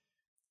challenging,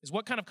 is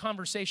what kind of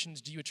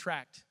conversations do you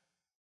attract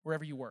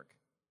wherever you work?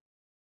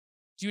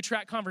 Do you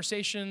attract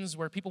conversations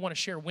where people want to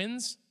share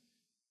wins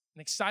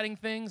and exciting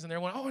things, and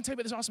they're like, oh, I want to tell you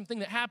about this awesome thing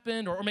that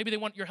happened, or maybe they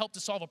want your help to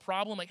solve a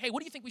problem, like, hey,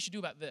 what do you think we should do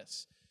about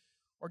this?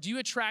 Or do you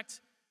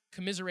attract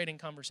commiserating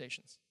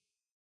conversations?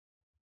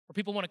 Where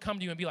people want to come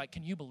to you and be like,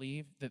 can you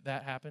believe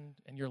that happened?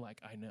 And you're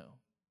like, I know.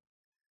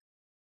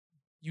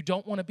 You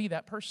don't want to be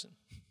that person.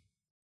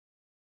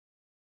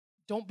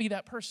 Don't be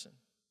that person.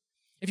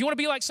 If you want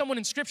to be like someone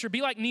in Scripture,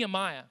 be like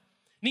Nehemiah.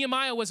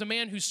 Nehemiah was a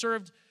man who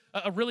served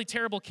a really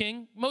terrible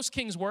king. Most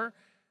kings were,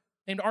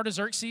 named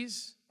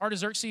Artaxerxes.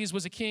 Artaxerxes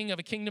was a king of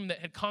a kingdom that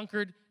had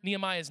conquered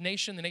Nehemiah's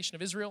nation, the nation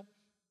of Israel.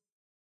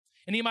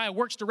 And Nehemiah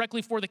works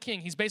directly for the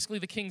king. He's basically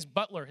the king's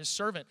butler, his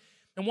servant.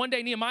 And one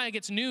day Nehemiah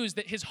gets news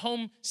that his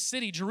home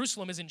city,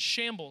 Jerusalem, is in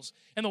shambles.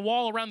 And the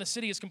wall around the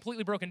city is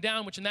completely broken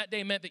down, which in that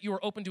day meant that you were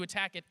open to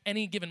attack at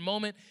any given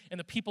moment. And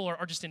the people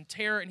are just in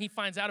terror. And he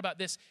finds out about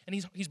this, and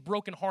he's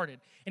brokenhearted.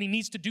 And he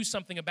needs to do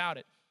something about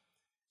it.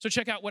 So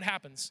check out what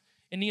happens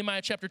in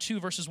Nehemiah chapter 2,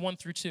 verses 1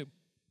 through 2.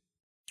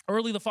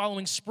 Early the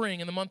following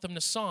spring, in the month of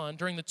Nisan,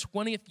 during the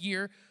 20th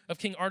year of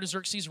King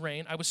Artaxerxes'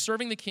 reign, I was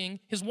serving the king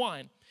his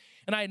wine.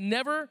 And I had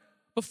never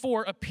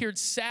before appeared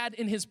sad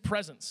in his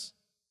presence.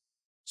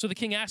 So the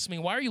king asked me,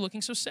 why are you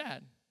looking so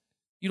sad?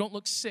 You don't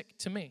look sick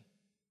to me.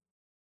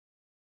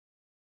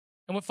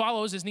 And what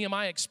follows is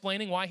Nehemiah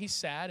explaining why he's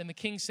sad. And the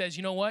king says,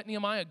 you know what,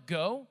 Nehemiah,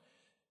 go,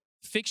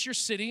 fix your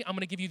city. I'm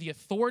going to give you the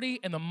authority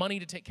and the money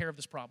to take care of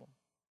this problem.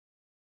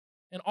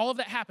 And all of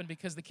that happened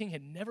because the king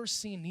had never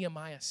seen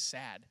Nehemiah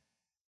sad.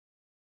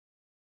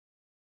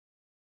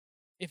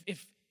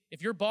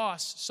 If your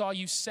boss saw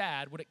you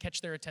sad, would it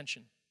catch their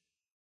attention?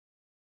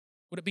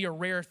 Would it be a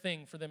rare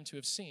thing for them to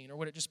have seen? Or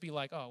would it just be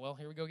like, oh, well,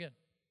 here we go again?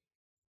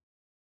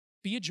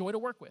 Be a joy to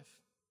work with.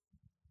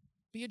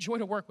 Be a joy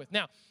to work with.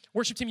 Now,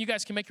 worship team, you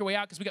guys can make your way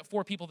out because we got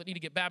 4 people that need to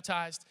get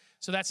baptized.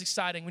 So that's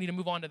exciting. We need to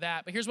move on to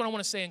that. But here's what I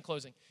want to say in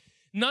closing.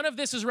 None of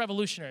this is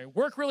revolutionary.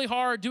 Work really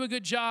hard, do a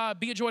good job,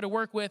 be a joy to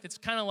work with. It's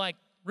kind of like,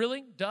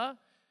 really? Duh?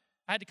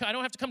 I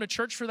don't have to come to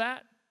church for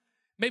that.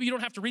 Maybe you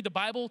don't have to read the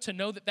Bible to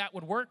know that that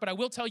would work, but I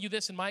will tell you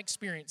this in my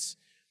experience.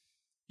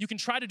 You can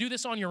try to do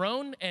this on your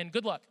own, and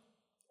good luck.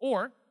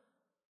 Or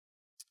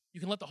you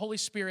can let the Holy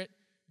Spirit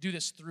do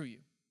this through you.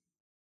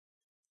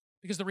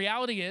 Because the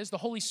reality is the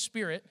Holy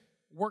Spirit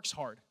works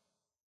hard.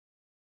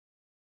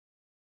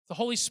 The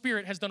Holy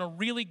Spirit has done a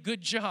really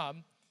good job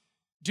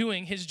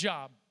doing his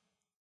job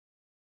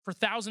for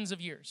thousands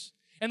of years.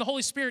 And the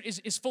Holy Spirit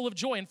is full of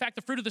joy. In fact,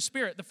 the fruit of the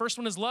Spirit, the first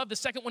one is love, the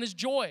second one is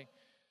joy.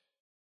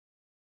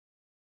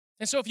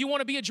 And so if you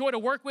want to be a joy to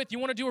work with, you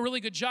want to do a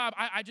really good job,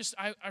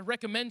 I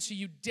recommend to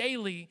you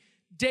daily,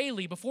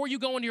 before you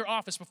go into your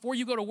office, before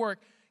you go to work,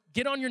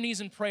 get on your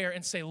knees in prayer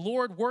and say,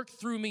 Lord, work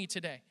through me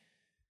today.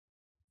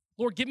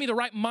 Lord, give me the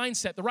right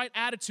mindset, the right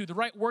attitude, the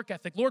right work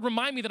ethic. Lord,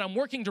 remind me that I'm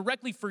working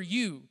directly for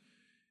you.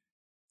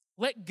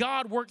 Let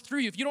God work through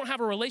you. If you don't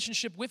have a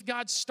relationship with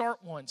God,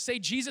 start one. Say,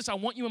 Jesus, I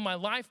want you in my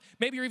life.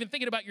 Maybe you're even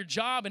thinking about your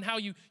job and how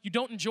you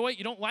don't enjoy it,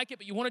 you don't like it,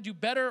 but you want to do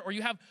better, or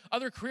you have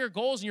other career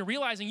goals and you're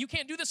realizing you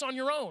can't do this on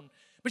your own.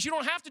 But you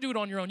don't have to do it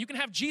on your own. You can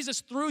have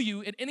Jesus through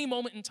you at any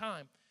moment in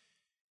time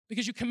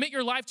because you commit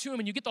your life to him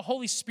and you get the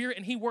Holy Spirit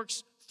and he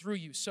works through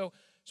you. So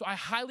I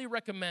highly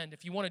recommend,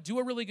 if you want to do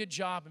a really good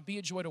job and be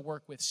a joy to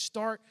work with,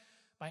 start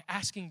by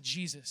asking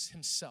Jesus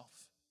himself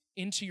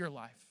into your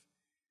life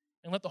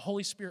and let the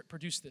Holy Spirit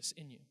produce this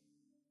in you.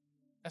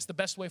 That's the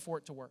best way for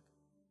it to work.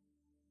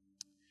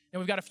 And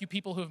we've got a few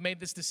people who have made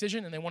this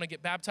decision and they want to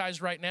get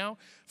baptized right now.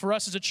 For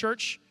us as a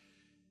church,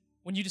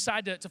 when you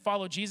decide to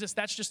follow Jesus,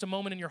 that's just a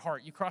moment in your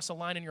heart. You cross a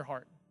line in your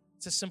heart.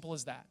 It's as simple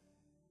as that.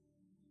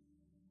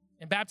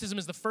 And baptism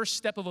is the first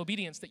step of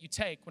obedience that you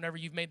take whenever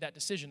you've made that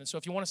decision. And so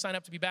if you want to sign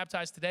up to be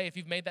baptized today, if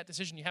you've made that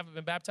decision, you haven't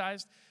been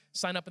baptized,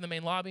 sign up in the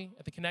main lobby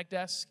at the Connect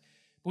desk.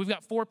 But we've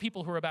got 4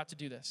 people who are about to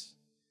do this.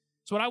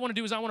 So what I want to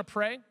do is I want to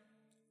pray.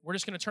 We're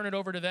just going to turn it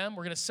over to them.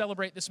 We're going to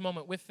celebrate this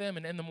moment with them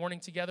and end the morning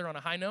together on a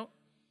high note.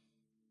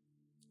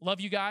 Love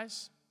you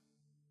guys.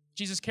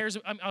 Jesus cares.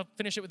 I'll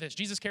finish it with this.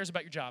 Jesus cares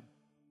about your job.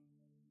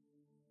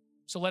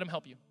 So let him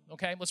help you,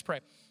 okay? Let's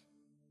pray.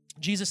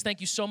 Jesus,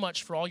 thank you so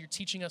much for all you're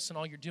teaching us and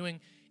all you're doing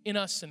in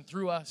us and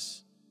through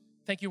us.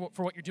 Thank you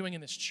for what you're doing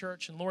in this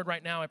church. And Lord,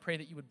 right now I pray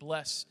that you would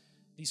bless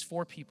these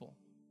 4 people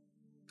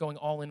going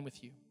all in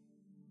with you.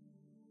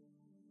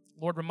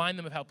 Lord, remind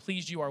them of how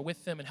pleased you are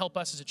with them and help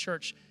us as a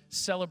church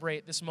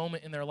celebrate this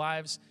moment in their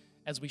lives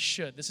as we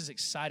should. This is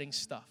exciting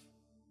stuff.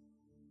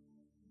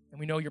 And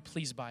we know you're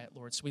pleased by it,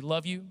 Lord. So we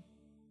love you.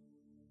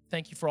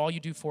 Thank you for all you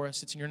do for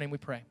us. It's in your name we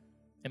pray.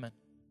 Amen.